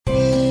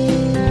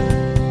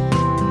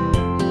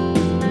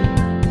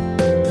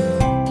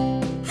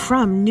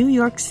From New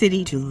York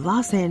City to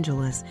Los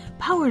Angeles,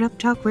 Powered Up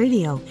Talk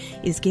Radio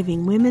is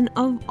giving women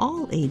of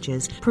all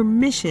ages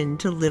permission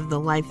to live the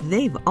life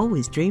they've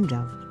always dreamed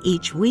of.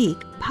 Each week,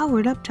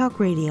 Powered Up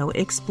Talk Radio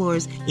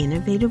explores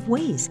innovative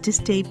ways to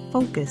stay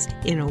focused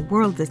in a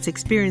world that's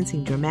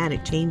experiencing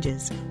dramatic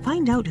changes.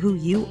 Find out who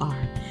you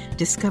are,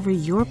 discover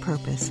your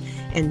purpose,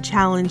 and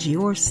challenge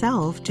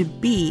yourself to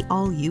be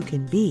all you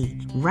can be.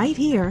 Right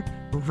here,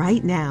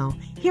 right now.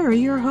 Here are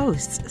your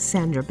hosts,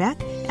 Sandra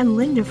Beck and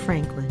Linda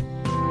Franklin.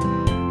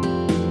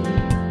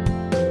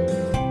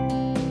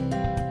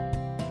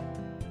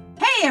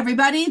 Hey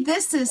everybody,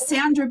 this is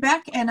Sandra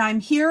Beck and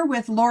I'm here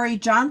with Laurie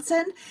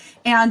Johnson,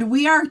 and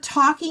we are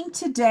talking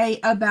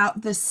today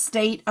about the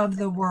state of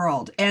the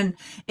world. And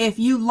if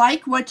you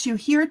like what you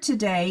hear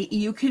today,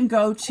 you can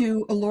go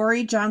to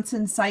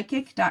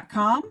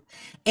lauriejohnsonpsychic.com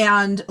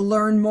and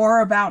learn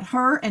more about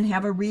her and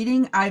have a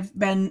reading. I've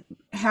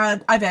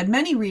had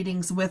many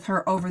readings with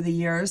her over the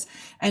years,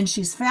 and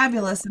she's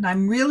fabulous, and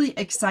I'm really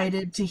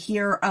excited to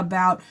hear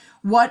about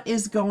what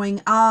is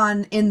going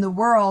on in the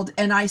world.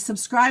 And I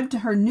subscribe to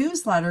her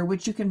newsletter,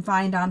 which you can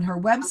find on her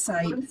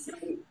website,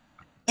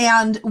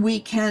 and we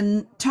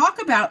can talk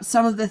about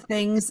some of the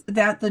things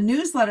that the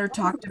newsletter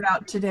talked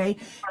about today,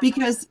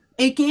 because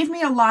it gave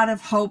me a lot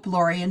of hope,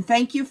 Laurie, and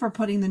thank you for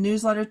putting the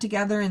newsletter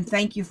together, and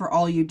thank you for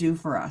all you do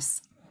for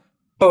us.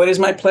 Oh, it is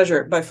my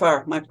pleasure, by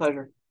far, my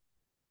pleasure.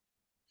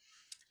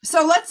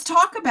 So let's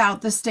talk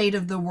about the state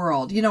of the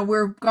world. You know,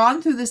 we're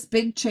gone through this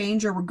big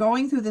change, or we're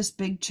going through this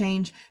big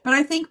change, but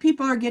I think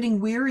people are getting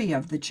weary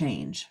of the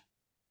change.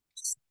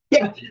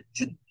 Yeah.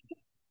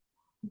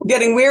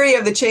 Getting weary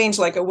of the change,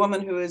 like a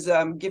woman who is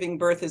giving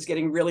birth is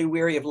getting really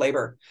weary of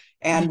labor.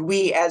 And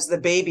we, as the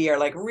baby, are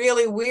like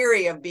really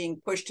weary of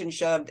being pushed and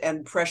shoved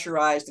and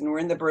pressurized. And we're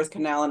in the birth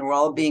canal and we're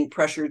all being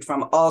pressured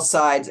from all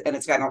sides. And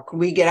it's kind of, can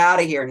we get out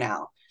of here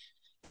now?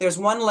 There's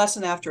one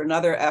lesson after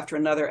another, after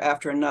another,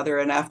 after another.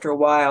 And after a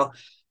while,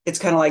 it's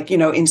kind of like, you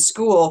know, in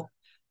school,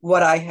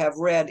 what I have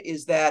read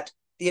is that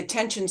the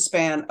attention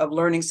span of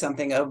learning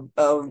something, of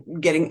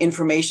getting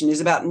information,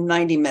 is about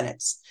 90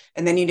 minutes.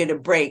 And then you need a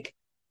break.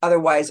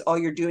 Otherwise, all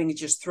you're doing is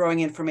just throwing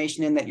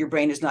information in that your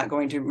brain is not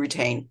going to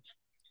retain.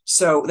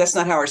 So that's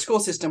not how our school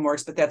system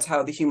works, but that's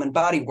how the human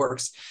body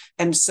works.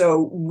 And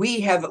so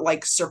we have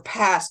like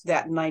surpassed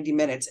that 90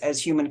 minutes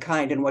as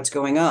humankind and what's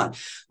going on.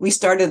 We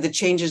started the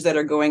changes that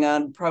are going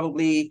on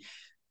probably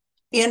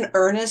in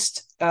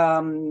earnest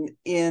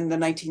in the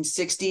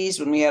 1960s,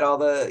 when we had all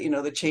the, you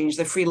know, the change,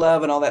 the free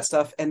love and all that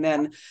stuff. And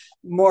then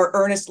more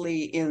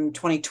earnestly in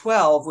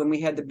 2012, when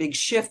we had the big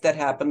shift that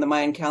happened, the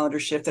Mayan calendar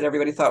shift that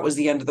everybody thought was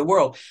the end of the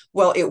world.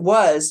 Well,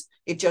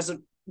 it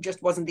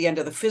just wasn't the end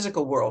of the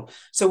physical world.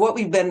 So what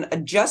we've been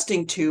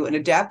adjusting to and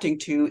adapting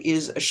to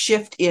is a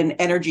shift in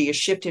energy, a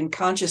shift in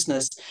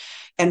consciousness.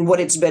 And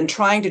what it's been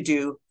trying to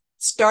do,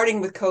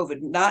 starting with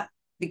COVID, not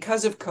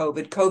because of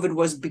COVID. COVID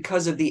was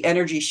because of the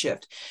energy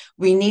shift.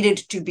 We needed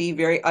to be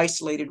very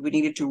isolated. We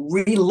needed to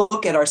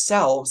relook at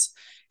ourselves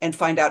and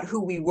find out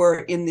who we were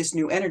in this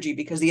new energy,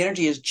 because the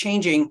energy is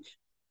changing.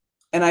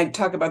 And I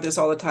talk about this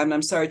all the time, and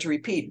I'm sorry to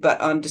repeat,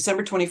 but on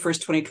December 21st,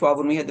 2012,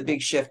 when we had the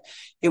big shift,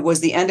 it was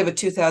the end of a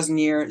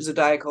 2,000-year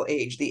zodiacal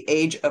age, the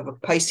age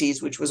of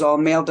Pisces, which was all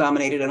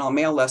male-dominated and all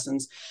male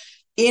lessons,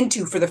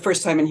 into, for the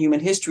first time in human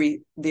history,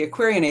 the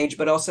Aquarian age,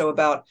 but also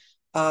about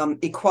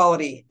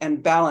equality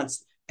and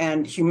balance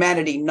and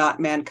humanity, not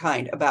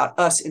mankind, about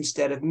us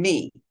instead of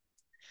me.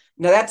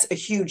 Now, that's a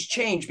huge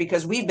change,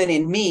 because we've been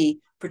in me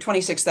for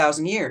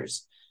 26,000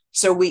 years.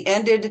 So we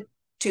ended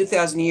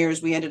 2,000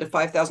 years, we ended a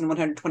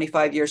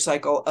 5,125-year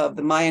cycle of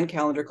the Mayan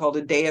calendar called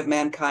a Day of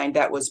Mankind.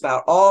 That was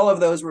about, all of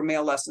those were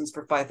male lessons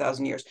for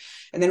 5,000 years.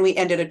 And then we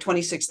ended a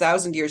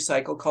 26,000-year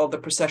cycle called the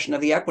Precession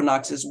of the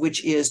Equinoxes,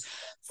 which is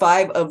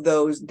 5 of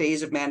those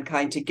days of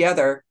mankind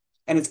together.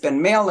 And it's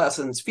been male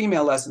lessons,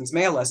 female lessons,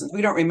 male lessons.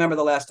 We don't remember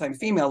the last time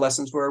female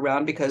lessons were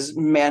around, because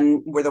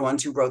men were the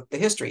ones who wrote the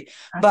history.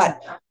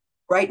 But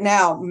right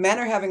now, men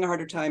are having a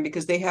harder time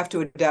because they have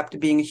to adapt to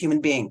being a human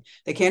being.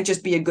 They can't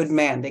just be a good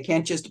man. They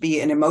can't just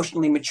be an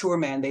emotionally mature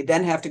man. They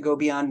then have to go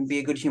beyond and be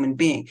a good human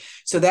being.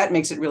 So that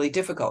makes it really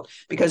difficult,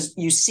 because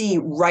you see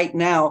right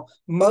now,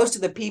 most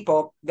of the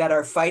people that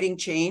are fighting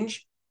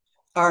change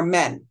are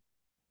men.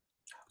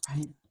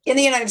 Right. In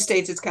the United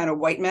States, it's kind of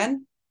white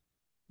men,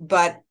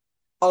 but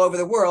all over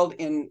the world,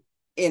 in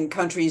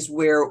countries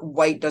where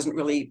white doesn't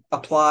really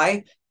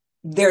apply,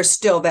 there's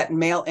still that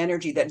male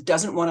energy that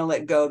doesn't want to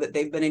let go, that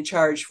they've been in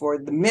charge for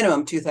the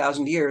minimum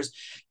 2,000 years.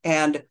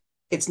 And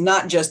it's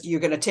not just,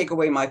 you're going to take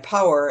away my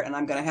power and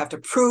I'm going to have to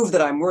prove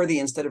that I'm worthy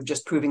instead of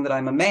just proving that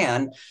I'm a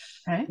man.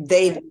 Okay.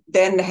 They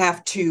then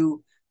have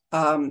to,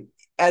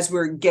 as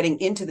we're getting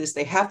into this,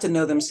 they have to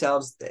know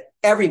themselves.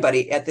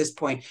 Everybody at this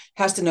point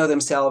has to know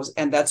themselves.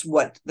 And that's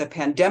what the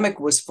pandemic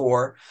was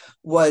for,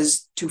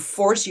 was to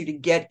force you to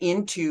get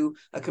into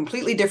a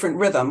completely different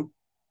rhythm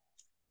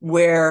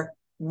where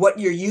what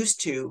you're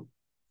used to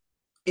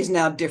is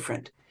now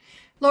different.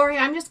 Laurie,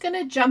 I'm just going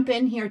to jump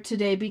in here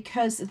today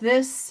because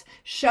this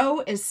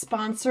show is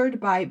sponsored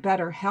by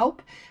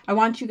BetterHelp. I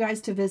want you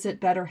guys to visit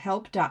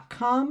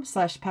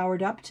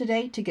betterhelp.com/poweredup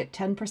today to get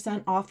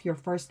 10% off your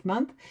first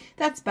month.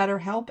 That's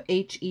BetterHelp,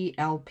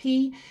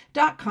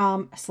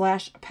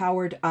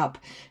 HELP.com/poweredup.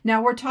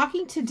 Now, we're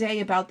talking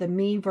today about the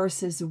me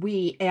versus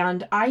we,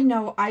 and I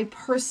know I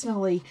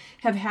personally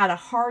have had a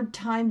hard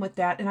time with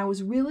that, and I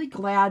was really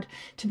glad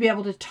to be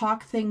able to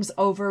talk things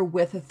over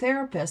with a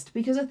therapist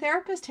because a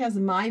therapist has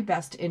my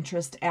best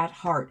interest at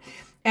heart.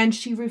 And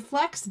she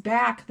reflects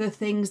back the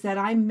things that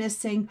I'm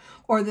missing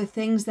or the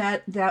things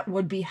that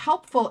would be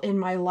helpful in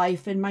my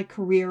life, in my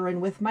career,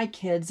 and with my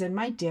kids and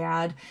my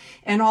dad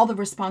and all the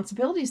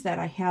responsibilities that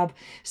I have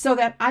so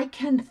that I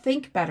can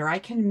think better. I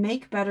can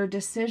make better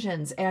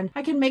decisions and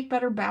I can make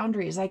better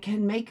boundaries. I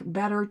can make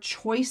better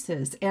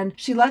choices. And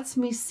she lets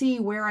me see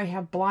where I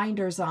have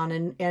blinders on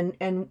and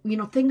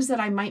things that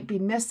I might be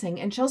missing.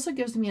 And she also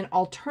gives me an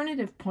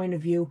alternative point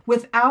of view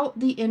without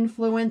the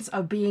influence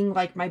of being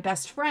like my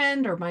best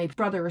friend or my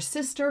brother or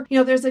sister.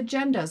 There's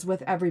agendas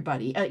with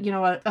everybody.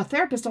 A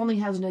therapist only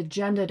has an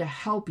agenda to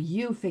help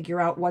you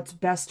figure out what's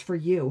best for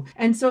you.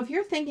 And so if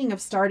you're thinking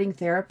of starting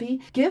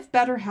therapy, give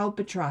BetterHelp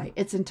a try.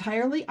 It's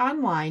entirely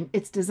online.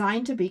 It's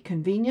designed to be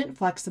convenient,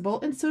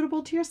 flexible, and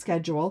suitable to your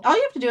schedule. All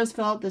you have to do is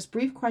fill out this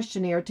brief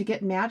questionnaire to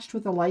get matched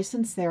with a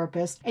licensed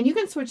therapist, and you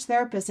can switch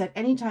therapists at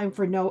any time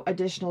for no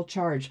additional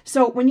charge.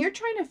 So when you're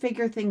trying to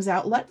figure things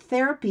out, let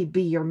therapy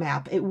be your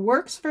map. It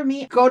works for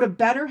me. Go to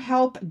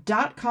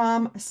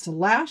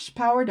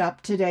betterhelp.com/poweredup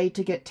today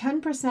to get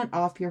 10%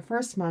 off your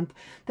first month.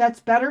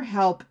 That's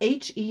BetterHelp,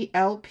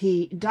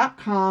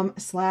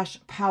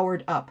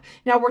 HELP.com/poweredup.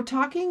 Now we're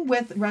talking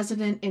with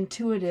resident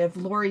intuitive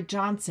Laurie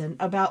Johnson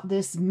about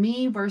this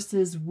me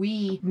versus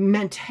we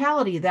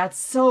mentality that's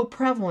so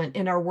prevalent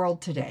in our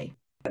world today.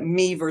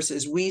 Me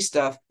versus we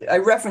stuff. I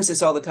reference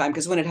this all the time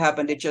because when it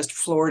happened, it just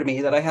floored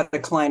me that I had a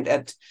client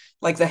at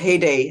like the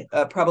heyday,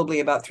 probably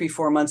about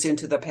 3-4 months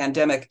into the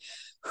pandemic,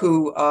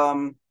 who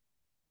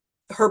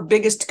her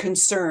biggest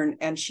concern,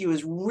 and she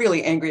was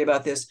really angry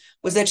about this,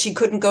 was that she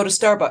couldn't go to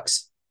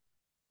Starbucks.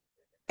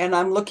 And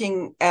I'm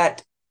looking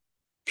at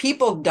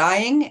people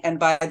dying. And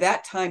by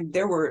that time,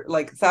 there were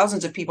like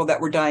thousands of people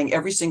that were dying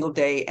every single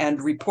day and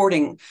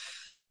reporting.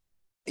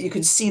 You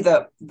could see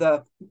the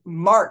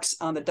marks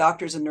on the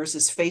doctors and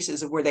nurses'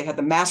 faces of where they had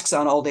the masks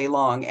on all day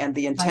long and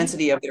the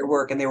intensity of their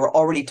work. And they were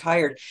already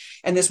tired.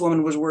 And this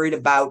woman was worried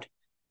about,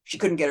 she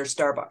couldn't get her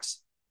Starbucks.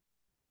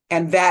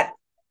 And that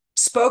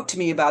spoke to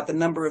me about the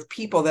number of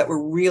people that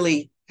were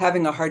really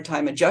having a hard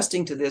time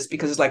adjusting to this,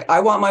 because it's like,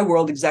 I want my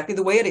world exactly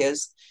the way it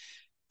is.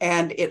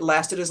 And it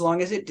lasted as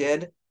long as it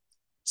did,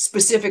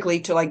 specifically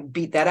to like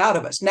beat that out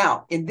of us.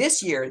 Now, in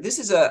this year, this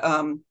is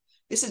a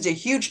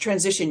huge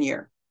transition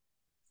year.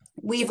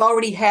 We've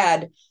already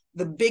had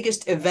the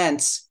biggest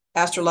events,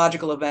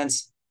 astrological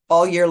events,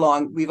 all year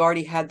long. We've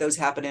already had those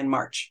happen in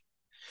March.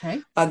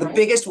 Okay. The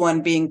biggest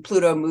one being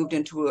Pluto moved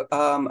into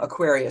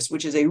Aquarius,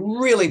 which is a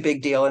really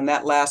big deal. And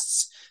that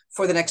lasts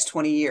for the next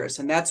 20 years.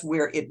 And that's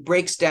where it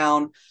breaks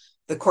down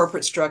the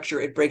corporate structure.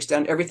 It breaks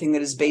down everything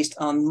that is based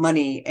on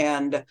money.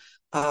 And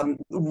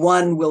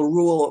one will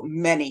rule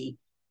many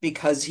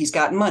because he's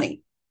got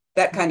money.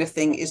 That kind of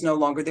thing is no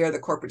longer there. The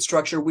corporate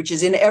structure, which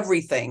is in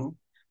everything,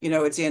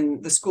 it's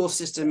in the school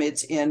system,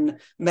 it's in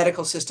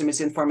medical system, it's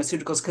in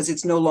pharmaceuticals, because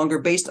it's no longer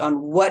based on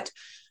what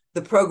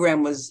the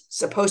program was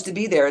supposed to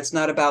be there. It's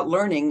not about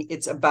learning.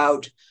 It's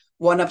about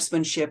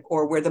one-upsmanship,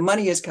 or where the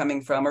money is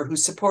coming from, or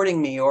who's supporting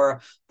me,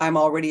 or I'm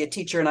already a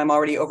teacher and I'm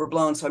already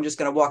overblown, so I'm just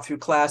going to walk through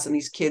class and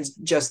these kids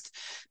just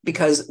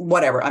because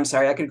whatever. I'm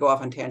sorry, I could go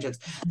off on tangents.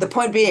 The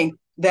point being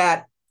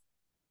that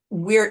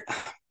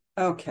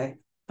okay.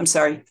 I'm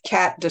sorry,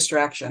 cat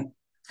distraction,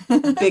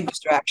 big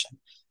distraction.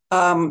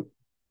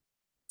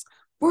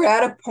 We're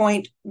at a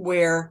point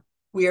where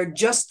we are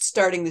just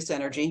starting this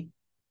energy.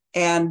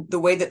 And the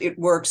way that it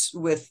works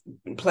with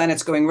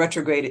planets going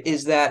retrograde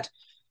is that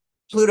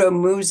Pluto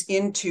moves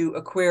into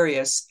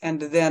Aquarius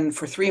and then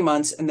for 3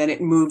 months, and then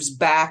it moves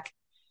back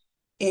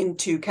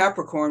into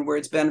Capricorn, where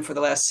it's been for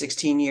the last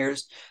 16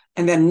 years.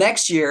 And then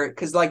next year,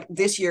 because like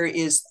this year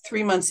is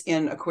 3 months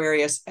in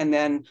Aquarius and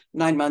then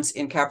 9 months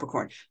in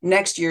Capricorn.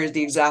 Next year is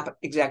the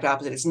exact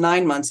opposite. It's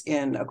 9 months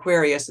in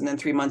Aquarius and then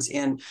 3 months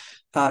in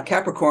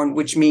Capricorn,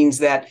 which means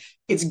that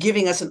it's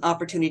giving us an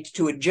opportunity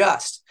to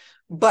adjust.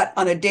 But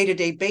on a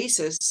day-to-day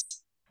basis,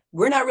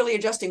 we're not really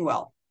adjusting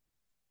well.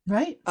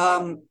 Right.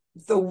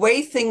 The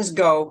way things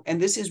go,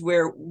 and this is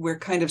where we're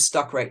kind of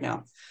stuck right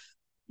now,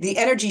 the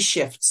energy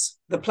shifts,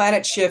 the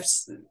planet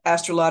shifts,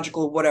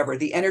 astrological, whatever,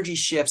 the energy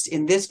shifts.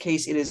 In this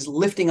case, it is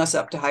lifting us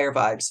up to higher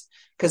vibes,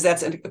 because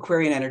that's an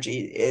Aquarian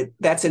energy.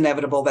 That's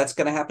inevitable. That's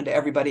going to happen to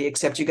everybody,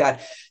 except you got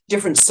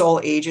different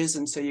soul ages.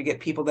 And so you get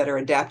people that are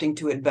adapting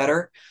to it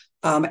better.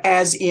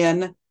 As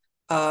in,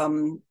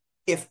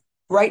 if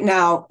right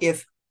now,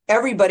 if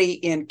everybody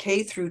in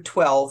K through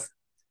 12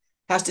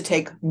 has to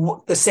take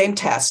the same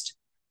test,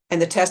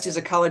 and the test is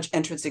a college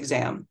entrance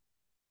exam,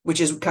 which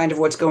is kind of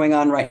what's going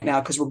on right now,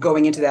 because we're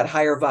going into that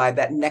higher vibe,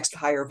 that next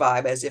higher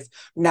vibe, as if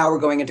now we're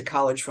going into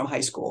college from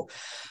high school.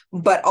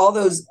 But all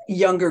those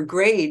younger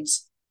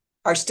grades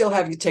are still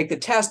having to take the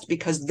test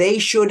because they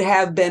should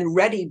have been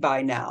ready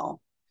by now.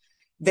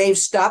 They've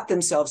stopped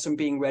themselves from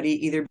being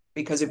ready, either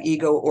because of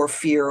ego or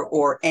fear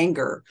or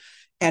anger.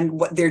 And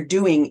what they're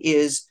doing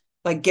is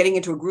like getting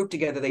into a group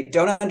together. They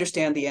don't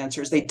understand the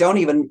answers. They don't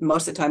even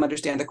most of the time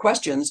understand the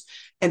questions.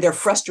 And they're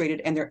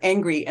frustrated and they're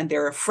angry and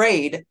they're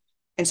afraid.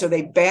 And so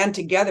they band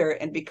together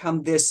and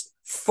become this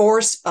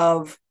force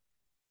of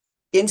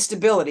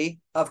instability,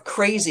 of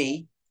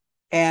crazy,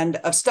 and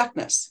of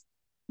stuckness.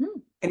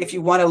 Mm. And if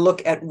you want to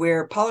look at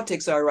where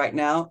politics are right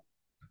now,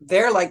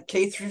 they're like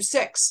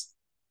K-6,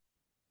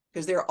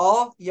 because they're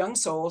all young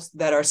souls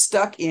that are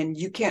stuck in,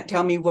 you can't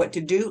tell me what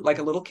to do, like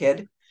a little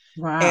kid.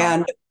 Wow.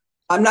 And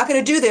I'm not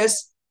going to do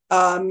this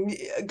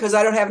because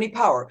I don't have any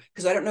power,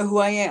 because I don't know who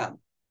I am.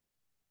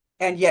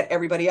 And yet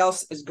everybody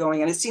else is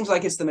going, and it seems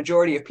like it's the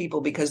majority of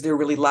people because they're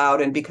really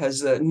loud and because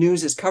the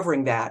news is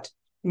covering that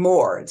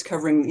more. It's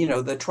covering,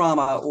 the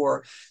trauma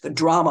or the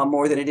drama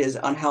more than it is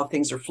on how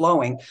things are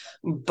flowing.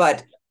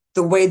 But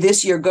the way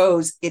this year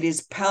goes, it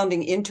is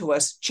pounding into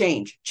us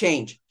change,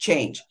 change,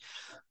 change.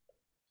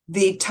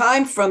 The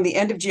time from the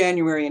end of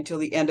January until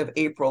the end of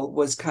April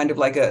was kind of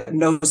like a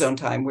no zone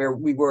time, where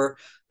we were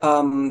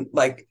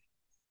like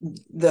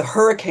the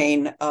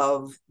hurricane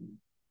of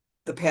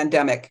the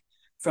pandemic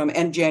from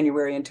end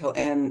January until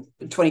end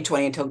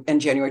 2020 until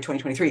end January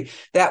 2023.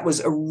 That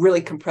was a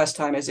really compressed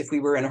time, as if we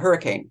were in a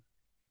hurricane.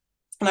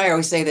 And I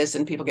always say this,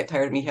 and people get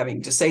tired of me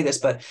having to say this,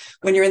 but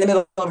when you're in the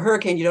middle of a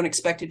hurricane, you don't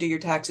expect to do your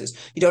taxes.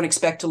 You don't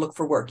expect to look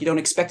for work. You don't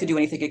expect to do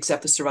anything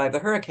except to survive the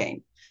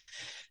hurricane.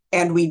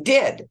 And we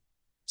did.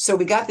 So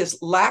we got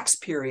this lax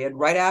period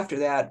right after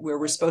that, where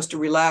we're supposed to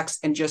relax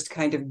and just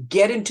kind of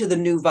get into the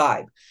new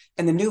vibe.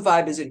 And the new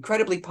vibe is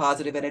incredibly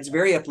positive, and it's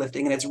very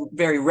uplifting, and it's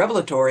very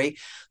revelatory.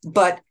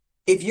 But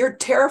if you're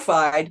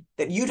terrified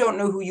that you don't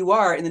know who you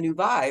are in the new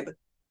vibe,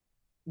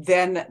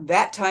 then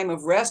that time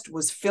of rest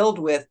was filled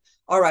with,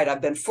 all right,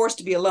 I've been forced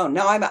to be alone.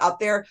 Now I'm out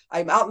there,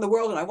 I'm out in the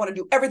world, and I want to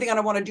do everything, and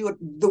I want to do it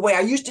the way I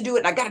used to do it,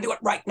 and I got to do it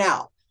right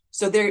now.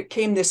 So there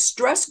came this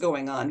stress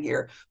going on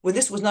here. Well,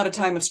 this was not a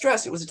time of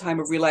stress. It was a time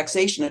of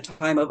relaxation, a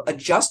time of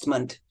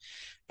adjustment.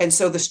 And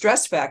so the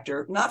stress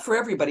factor, not for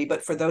everybody,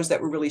 but for those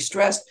that were really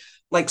stressed,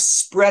 like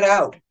spread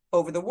out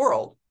over the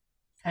world.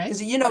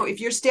 Because, if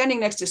you're standing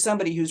next to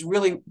somebody who's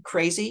really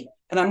crazy,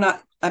 and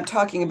I'm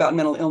talking about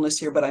mental illness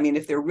here, but I mean,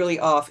 if they're really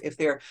off, if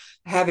they're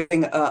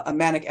having a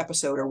manic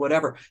episode or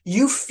whatever,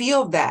 you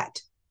feel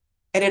that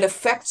and it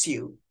affects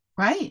you.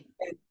 Right.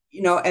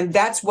 And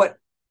that's what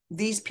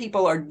these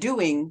people are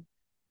doing.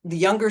 The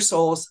younger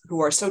souls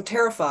who are so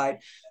terrified,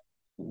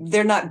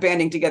 they're not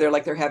banding together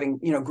like they're having,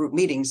 group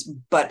meetings,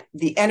 but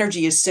the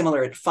energy is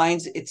similar. It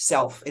finds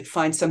itself. It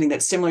finds something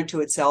that's similar to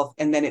itself,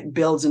 and then it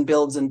builds and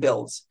builds and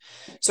builds.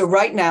 So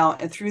right now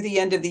and through the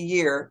end of the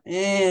year,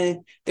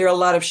 there are a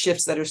lot of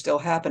shifts that are still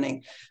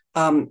happening.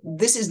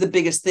 This is the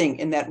biggest thing,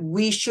 in that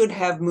we should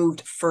have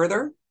moved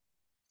further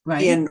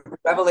in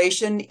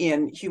revelation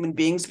in human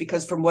beings,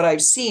 because from what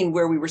I've seen,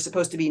 where we were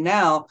supposed to be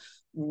now,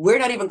 we're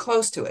not even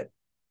close to it.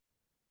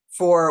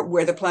 For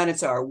where the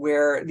planets are,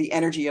 where the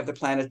energy of the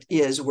planet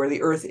is, where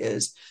the Earth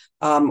is.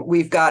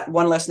 We've got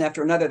one lesson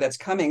after another that's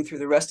coming through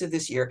the rest of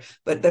this year,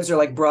 but those are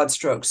like broad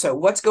strokes. So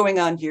what's going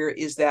on here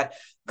is that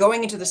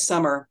going into the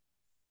summer,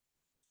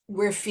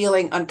 we're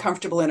feeling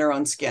uncomfortable in our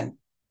own skin.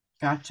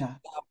 Gotcha.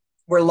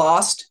 We're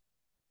lost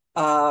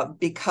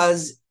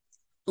because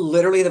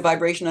literally the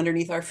vibration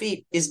underneath our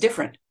feet is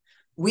different.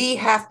 We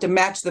have to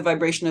match the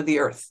vibration of the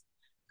Earth.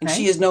 And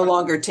she is no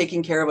longer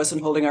taking care of us and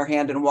holding our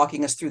hand and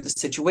walking us through the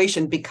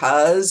situation,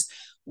 because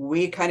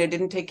we kind of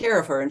didn't take care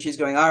of her. And she's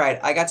going, all right,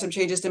 I got some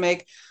changes to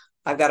make.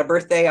 I've got a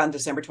birthday on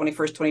December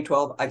 21st,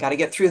 2012. I got to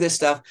get through this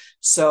stuff.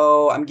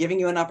 So I'm giving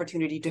you an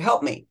opportunity to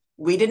help me.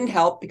 We didn't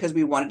help because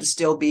we wanted to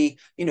still be,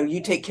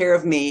 you take care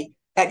of me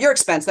at your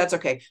expense. That's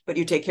okay. But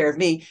you take care of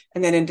me.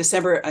 And then in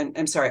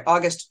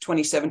August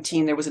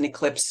 2017, there was an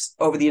eclipse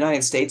over the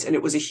United States, and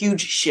it was a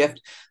huge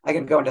shift. I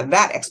can go into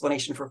that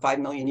explanation for 5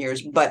 million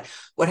years. But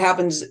what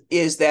happens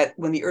is that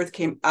when the Earth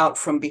came out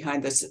from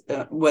behind this,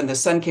 when the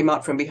sun came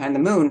out from behind the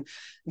moon,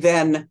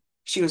 then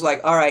she was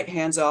like, all right,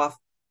 hands off.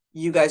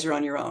 You guys are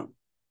on your own.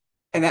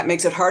 And that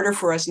makes it harder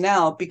for us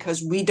now,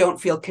 because we don't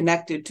feel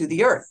connected to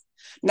the Earth.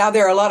 Now,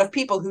 there are a lot of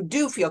people who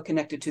do feel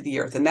connected to the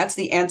Earth, and that's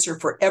the answer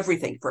for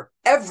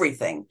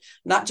everything,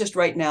 not just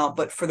right now,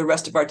 but for the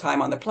rest of our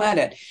time on the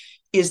planet,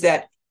 is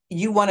that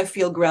you want to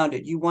feel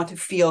grounded. You want to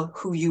feel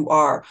who you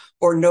are,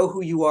 or know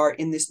who you are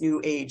in this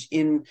new age,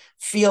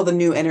 feel the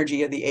new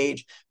energy of the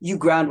age. You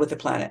ground with the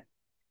planet.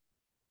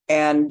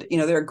 And,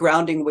 there are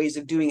grounding ways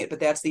of doing it, but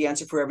that's the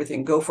answer for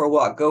everything. Go for a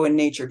walk, go in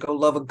nature, go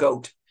love a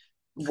goat,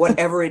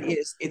 whatever it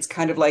is. It's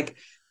kind of like,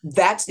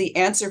 that's the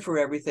answer for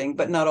everything,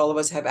 but not all of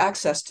us have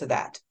access to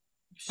that.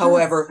 Sure.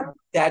 However,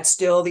 that's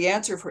still the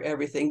answer for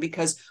everything,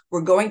 because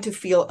we're going to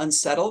feel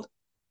unsettled,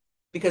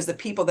 because the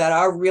people that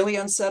are really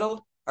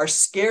unsettled are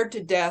scared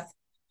to death.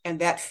 And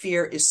that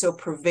fear is so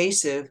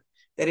pervasive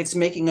that it's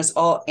making us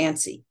all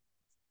antsy.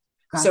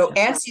 Gotcha. So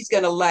antsy is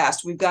going to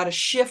last. We've got a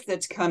shift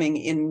that's coming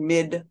in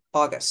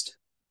mid-August.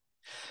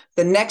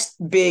 The next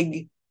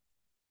big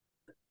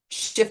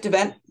shift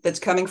event that's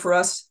coming for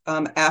us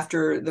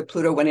after the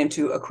Pluto went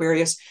into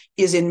Aquarius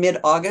is in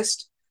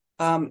mid-August.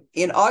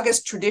 In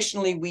August,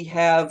 traditionally, we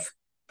have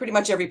pretty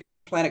much every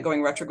planet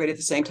going retrograde at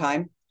the same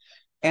time.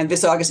 And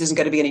this August isn't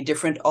going to be any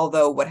different,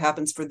 although what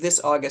happens for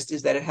this August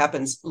is that it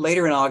happens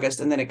later in August,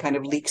 and then it kind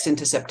of leaks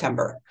into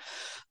September.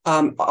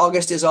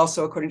 August is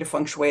also, according to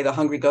Feng Shui, the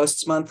Hungry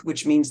Ghosts month,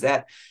 which means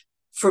that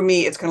for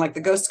me, it's kind of like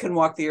the ghosts can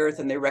walk the earth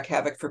and they wreak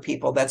havoc for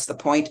people. That's the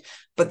point.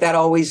 But that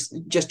always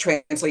just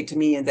translates to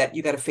me in that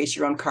you got to face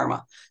your own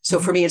karma. So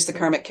for me, it's the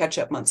karmic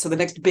catch-up month. So the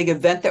next big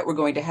event that we're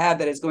going to have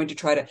that is going to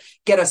try to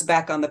get us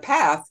back on the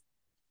path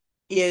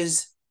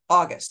is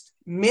August.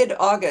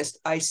 Mid-August,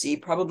 I see,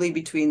 probably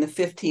between the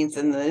 15th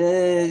and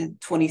the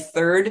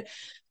 23rd.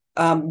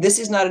 This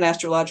is not an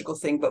astrological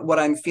thing, but what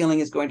I'm feeling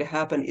is going to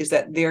happen is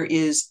that there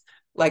is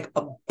like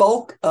a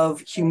bulk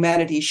of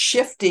humanity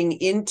shifting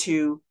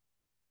into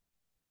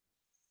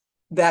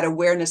that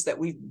awareness that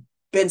we've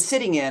been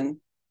sitting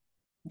in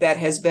that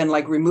has been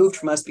like removed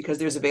from us because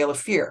there's a veil of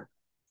fear.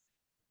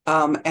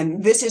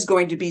 And this is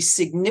going to be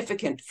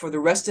significant for the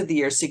rest of the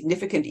year,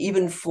 significant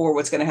even for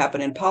what's going to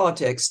happen in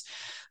politics,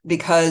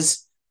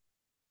 because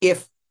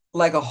if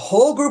like a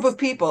whole group of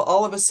people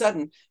all of a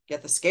sudden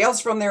get the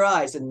scales from their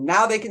eyes and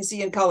now they can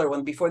see in color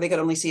when before they could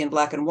only see in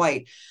black and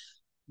white,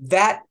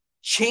 that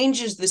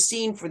changes the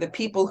scene for the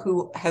people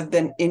who have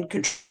been in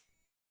control,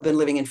 been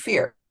living in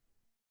fear.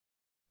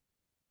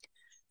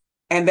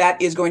 And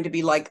that is going to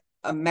be like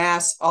a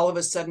mass. All of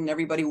a sudden,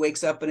 everybody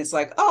wakes up and it's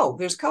like, oh,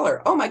 there's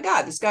color. Oh my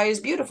God, the sky is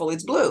beautiful.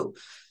 It's blue.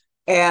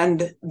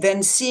 And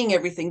then seeing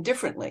everything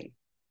differently.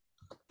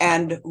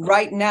 And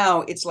right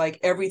now, it's like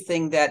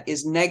everything that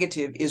is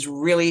negative is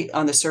really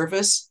on the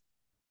surface.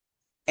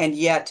 And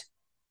yet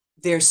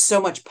there's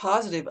so much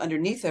positive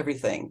underneath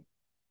everything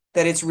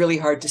that it's really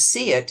hard to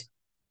see it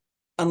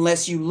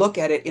unless you look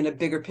at it in a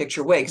bigger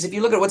picture way. Because if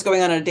you look at what's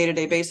going on a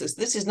day-to-day basis,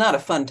 this is not a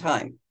fun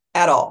time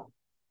at all.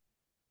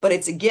 But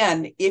it's,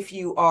 again, if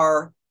you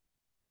are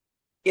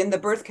in the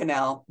birth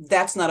canal,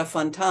 that's not a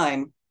fun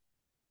time.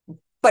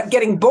 But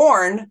getting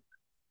born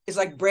is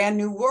like brand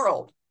new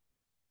world.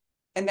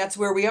 And that's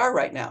where we are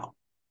right now.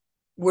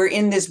 We're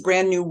in this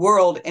brand new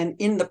world and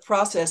in the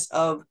process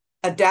of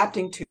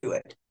adapting to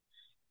it.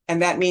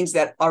 And that means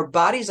that our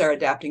bodies are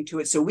adapting to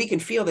it so we can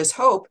feel this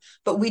hope,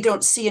 but we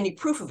don't see any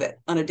proof of it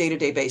on a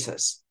day-to-day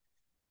basis.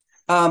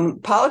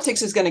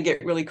 Politics is going to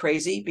get really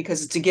crazy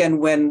because it's, again,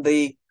 when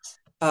the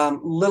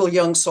little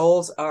young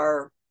souls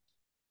are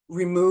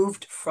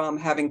removed from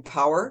having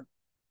power,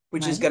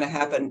 which is going to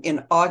happen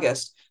in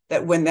August,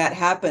 that when that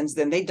happens,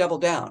 then they double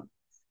down.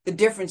 The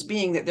difference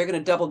being that they're going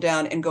to double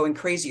down and going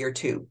crazier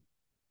too.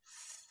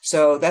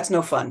 So that's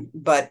no fun,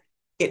 but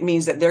it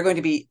means that they're going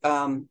to be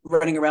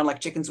running around like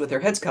chickens with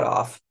their heads cut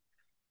off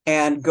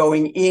and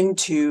going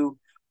into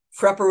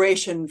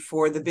preparation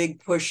for the big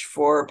push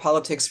for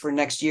politics for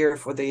next year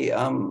for the,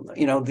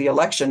 the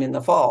election in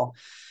the fall.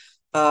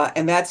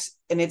 And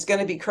it's going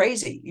to be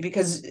crazy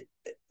because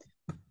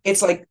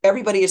it's like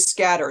everybody is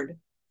scattered.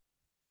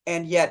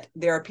 And yet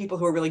there are people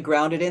who are really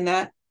grounded in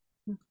that.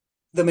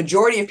 The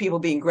majority of people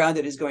being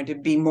grounded is going to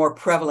be more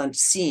prevalent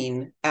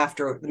seen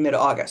after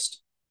mid-August.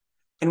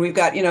 And we've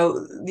got,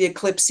 the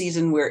eclipse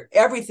season where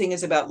everything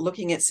is about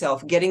looking at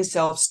self, getting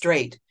self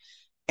straight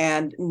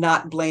and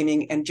not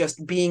blaming and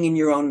just being in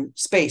your own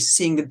space,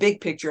 seeing the big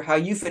picture, how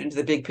you fit into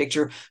the big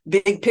picture.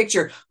 Big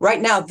picture.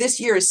 Right now, this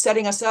year is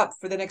setting us up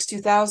for the next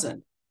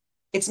 2000.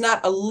 It's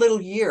not a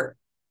little year.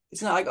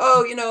 It's not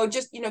like,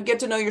 just get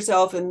to know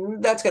yourself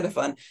and that's kind of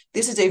fun.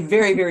 This is a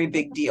very, very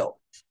big deal.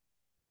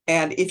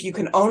 And if you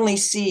can only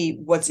see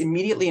what's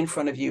immediately in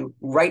front of you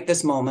right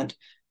this moment,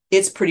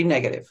 it's pretty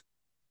negative.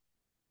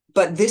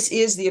 But this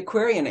is the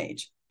Aquarian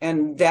age.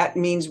 And that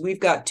means we've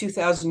got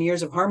 2000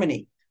 years of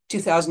harmony,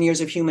 2000 years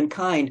of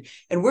humankind.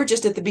 And we're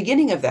just at the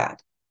beginning of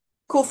that.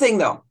 Cool thing,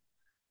 though.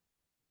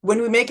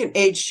 When we make an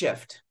age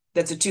shift,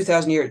 that's a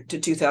 2000 year to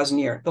 2000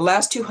 year, the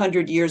last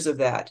 200 years of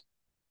that,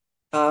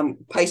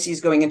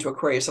 Pisces going into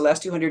Aquarius, the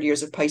last 200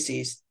 years of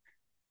Pisces,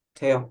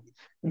 tail,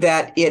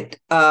 that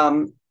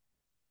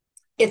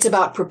it's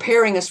about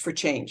preparing us for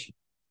change.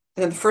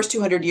 And then the first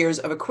 200 years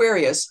of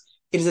Aquarius,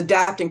 it is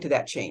adapting to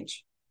that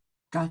change.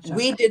 Gotcha.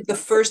 We did the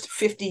first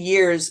 50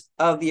 years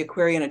of the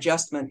Aquarian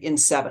adjustment in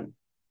 7.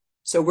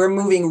 So we're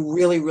moving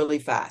really, really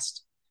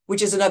fast,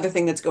 which is another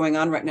thing that's going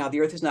on right now. The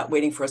Earth is not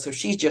waiting for us. So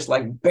she's just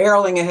like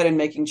barreling ahead and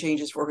making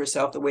changes for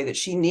herself the way that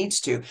she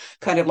needs to,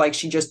 kind of like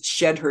she just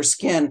shed her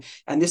skin.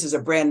 And this is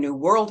a brand new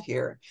world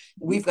here.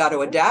 We've got to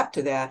adapt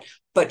to that.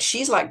 But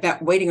she's like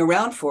not waiting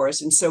around for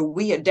us. And so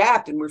we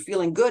adapt and we're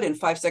feeling good. And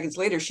 5 seconds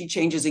later, she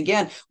changes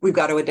again. We've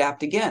got to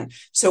adapt again.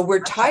 So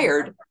we're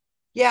tired.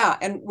 Yeah.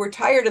 And we're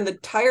tired. And the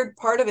tired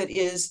part of it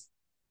is,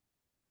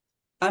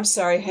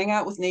 hang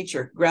out with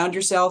nature, ground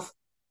yourself.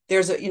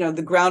 There's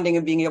the grounding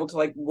of being able to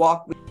like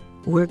walk.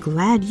 We're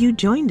glad you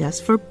joined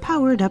us for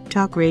Powered Up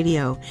Talk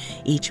Radio.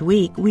 Each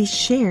week, we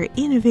share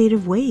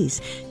innovative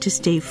ways to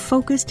stay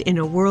focused in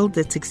a world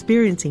that's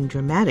experiencing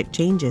dramatic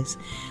changes.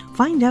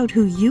 Find out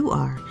who you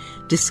are,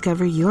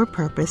 discover your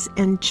purpose,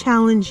 and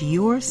challenge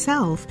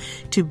yourself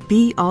to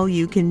be all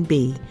you can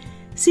be.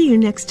 See you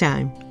next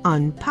time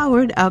on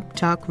Powered Up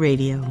Talk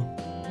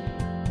Radio.